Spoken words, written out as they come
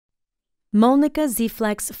Mölnlycke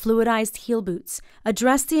Z-flex Fluidized heel boots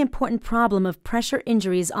address the important problem of pressure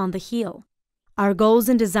injuries on the heel. Our goals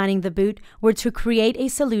in designing the boot were to create a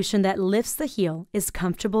solution that lifts the heel, is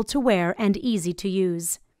comfortable to wear, and easy to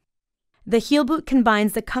use. The heel boot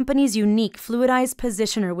combines the company's unique fluidized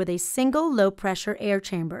positioner with a single low-pressure air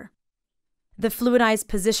chamber. The fluidized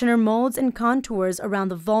positioner molds and contours around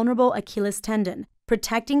the vulnerable Achilles tendon,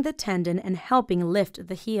 protecting the tendon and helping lift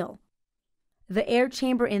the heel. The air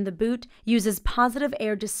chamber in the boot uses positive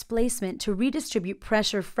air displacement to redistribute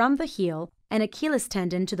pressure from the heel and Achilles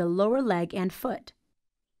tendon to the lower leg and foot.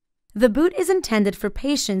 The boot is intended for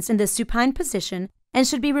patients in the supine position and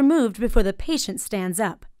should be removed before the patient stands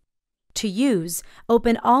up. To use,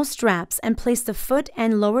 open all straps and place the foot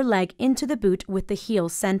and lower leg into the boot with the heel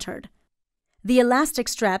centered. The elastic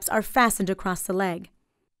straps are fastened across the leg.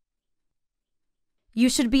 You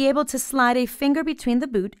should be able to slide a finger between the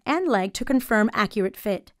boot and leg to confirm accurate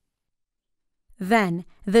fit. Then,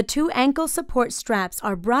 the two ankle support straps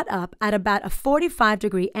are brought up at about a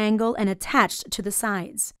 45-degree angle and attached to the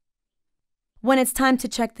sides. When it's time to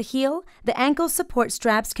check the heel, the ankle support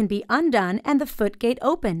straps can be undone and the foot gate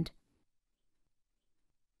opened.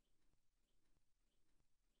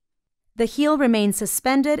 The heel remains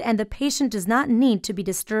suspended and the patient does not need to be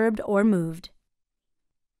disturbed or moved.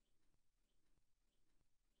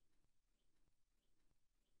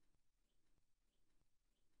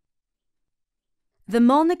 The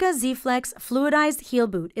Mölnlycke Z-flex Fluidized heel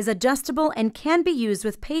boot is adjustable and can be used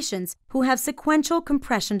with patients who have sequential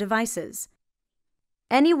compression devices.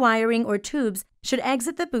 Any wiring or tubes should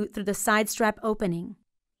exit the boot through the side strap opening.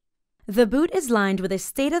 The boot is lined with a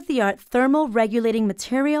state-of-the-art thermal regulating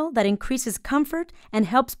material that increases comfort and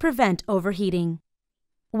helps prevent overheating.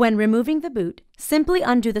 When removing the boot, simply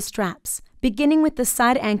undo the straps, beginning with the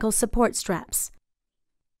side ankle support straps.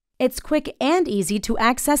 It's quick and easy to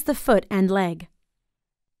access the foot and leg.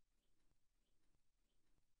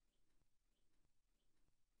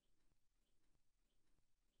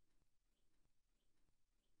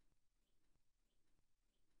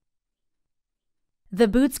 The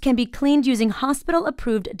boots can be cleaned using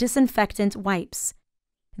hospital-approved disinfectant wipes.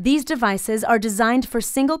 These devices are designed for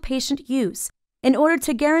single-patient use in order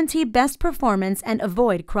to guarantee best performance and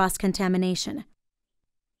avoid cross-contamination.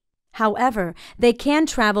 However, they can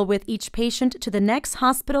travel with each patient to the next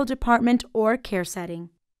hospital department or care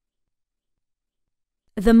setting.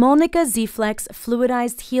 The Mölnlycke Z-flex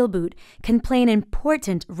Fluidized heel boot can play an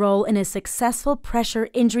important role in a successful pressure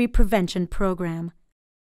injury prevention program.